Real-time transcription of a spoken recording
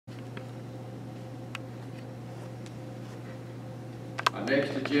Our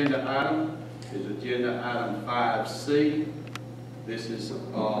next agenda item is agenda item 5C. This is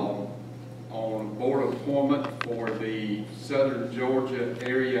on board appointment for the Southern Georgia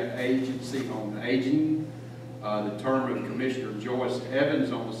Area Agency on Aging. The term of Commissioner Joyce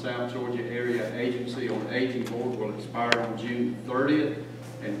Evans on the South Georgia Area Agency on Aging Board will expire on June 30th,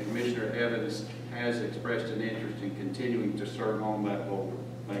 and Commissioner Evans has expressed an interest in continuing to serve on that board.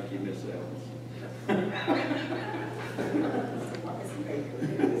 Thank you, Ms. Evans.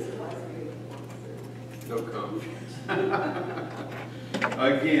 No comments.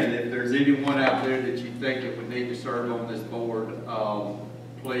 Again, if there's anyone out there that you think that would need to serve on this board,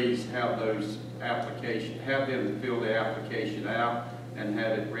 please have them fill the application out and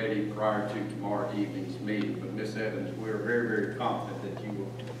have it ready prior to tomorrow evening's meeting. But Ms. Evans, we're very, very confident that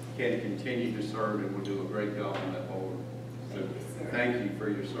you can continue to serve and will do a great job on that board. So thank you for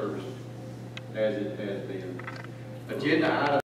your service as it has been. Agenda item